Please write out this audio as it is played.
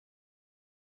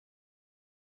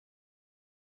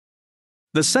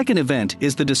The second event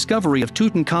is the discovery of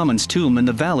Tutankhamun's tomb in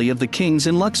the Valley of the Kings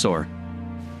in Luxor.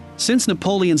 Since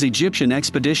Napoleon's Egyptian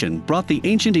expedition brought the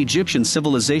ancient Egyptian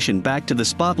civilization back to the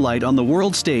spotlight on the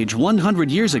world stage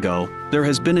 100 years ago, there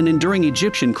has been an enduring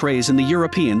Egyptian craze in the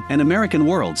European and American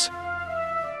worlds.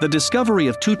 The discovery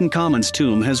of Tutankhamun's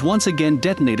tomb has once again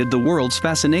detonated the world's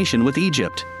fascination with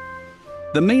Egypt.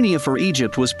 The mania for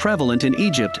Egypt was prevalent in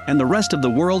Egypt and the rest of the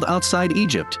world outside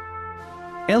Egypt.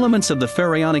 Elements of the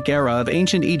pharaonic era of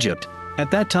ancient Egypt, at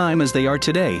that time as they are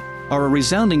today, are a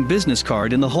resounding business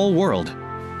card in the whole world.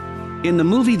 In the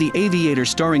movie The Aviator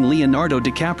starring Leonardo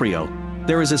DiCaprio,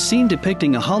 there is a scene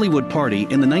depicting a Hollywood party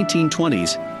in the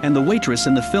 1920s, and the waitress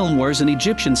in the film wears an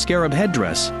Egyptian scarab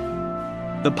headdress.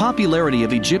 The popularity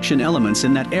of Egyptian elements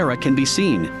in that era can be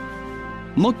seen.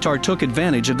 Mukhtar took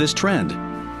advantage of this trend.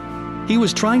 He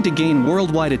was trying to gain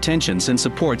worldwide attentions and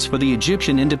supports for the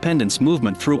Egyptian independence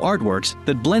movement through artworks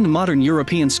that blend modern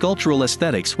European sculptural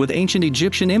aesthetics with ancient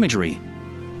Egyptian imagery.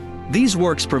 These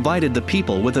works provided the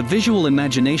people with a visual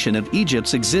imagination of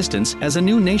Egypt's existence as a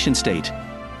new nation-state.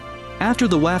 After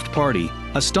the Waft Party,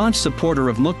 a staunch supporter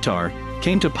of Mukhtar,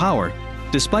 came to power.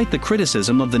 Despite the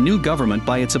criticism of the new government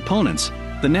by its opponents,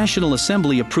 the National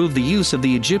Assembly approved the use of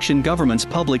the Egyptian government's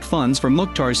public funds for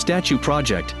Mukhtar's statue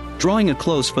project, drawing a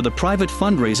close for the private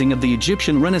fundraising of the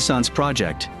Egyptian Renaissance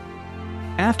project.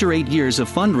 After 8 years of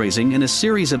fundraising and a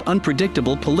series of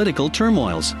unpredictable political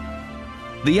turmoils,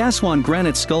 the Aswan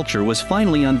granite sculpture was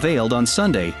finally unveiled on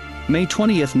Sunday, May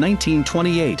 20,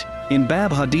 1928, in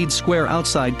Bab Hadid Square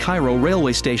outside Cairo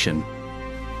railway station.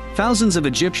 Thousands of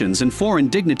Egyptians and foreign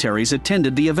dignitaries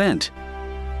attended the event.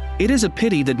 It is a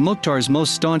pity that Mukhtar's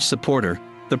most staunch supporter,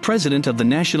 the President of the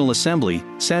National Assembly,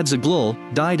 Saad Zaghloul,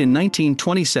 died in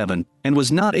 1927 and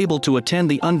was not able to attend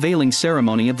the unveiling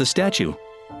ceremony of the statue.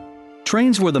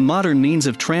 Trains were the modern means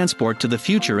of transport to the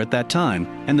future at that time,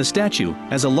 and the statue,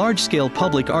 as a large-scale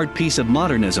public art piece of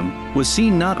modernism, was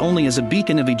seen not only as a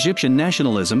beacon of Egyptian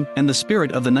nationalism and the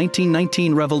spirit of the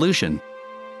 1919 revolution.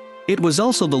 It was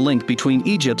also the link between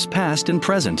Egypt's past and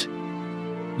present.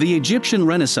 The Egyptian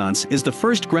Renaissance is the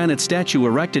first granite statue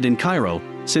erected in Cairo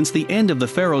since the end of the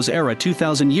pharaoh's era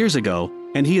 2,000 years ago,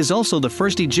 and he is also the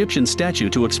first Egyptian statue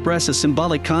to express a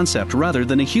symbolic concept rather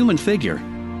than a human figure.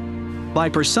 By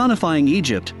personifying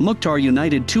Egypt, Mukhtar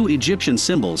united two Egyptian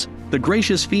symbols, the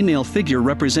gracious female figure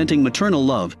representing maternal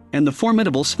love, and the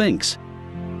formidable Sphinx.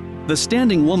 The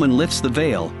standing woman lifts the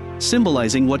veil,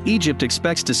 symbolizing what Egypt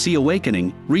expects to see: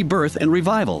 awakening, rebirth and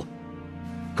revival.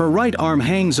 Her right arm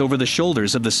hangs over the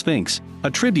shoulders of the Sphinx, a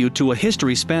tribute to a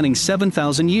history spanning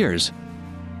 7,000 years.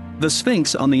 The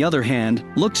Sphinx, on the other hand,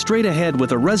 looked straight ahead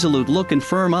with a resolute look and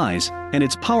firm eyes, and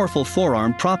its powerful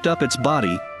forearm propped up its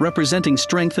body, representing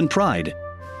strength and pride.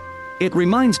 It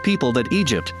reminds people that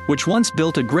Egypt, which once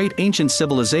built a great ancient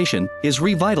civilization, is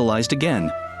revitalized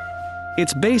again.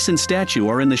 Its base and statue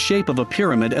are in the shape of a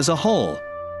pyramid as a whole.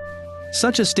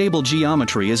 Such a stable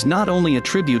geometry is not only a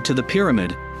tribute to the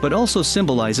pyramid, but also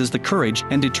symbolizes the courage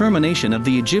and determination of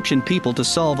the Egyptian people to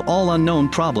solve all unknown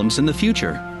problems in the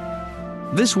future.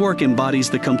 This work embodies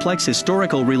the complex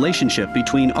historical relationship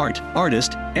between art,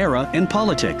 artist, era, and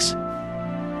politics.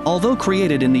 Although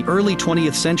created in the early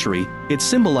 20th century, it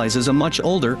symbolizes a much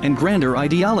older and grander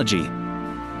ideology.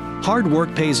 Hard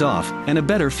work pays off, and a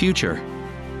better future.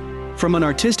 From an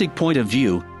artistic point of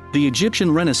view, the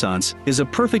Egyptian Renaissance is a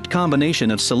perfect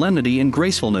combination of solemnity and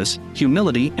gracefulness,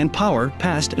 humility and power,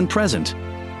 past and present.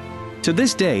 To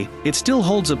this day, it still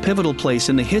holds a pivotal place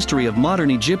in the history of modern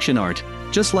Egyptian art,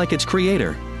 just like its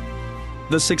creator.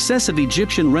 The success of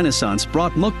Egyptian Renaissance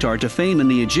brought Mukhtar to fame in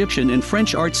the Egyptian and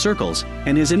French art circles,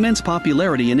 and his immense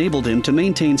popularity enabled him to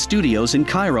maintain studios in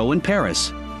Cairo and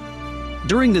Paris.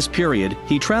 During this period,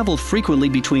 he traveled frequently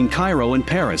between Cairo and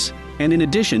Paris, and in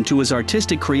addition to his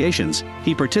artistic creations,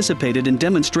 he participated in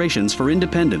demonstrations for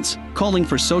independence, calling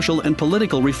for social and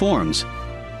political reforms.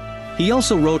 He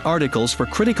also wrote articles for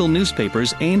critical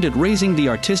newspapers aimed at raising the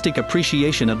artistic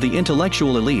appreciation of the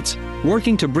intellectual elites,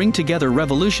 working to bring together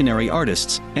revolutionary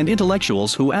artists and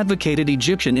intellectuals who advocated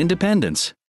Egyptian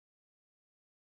independence.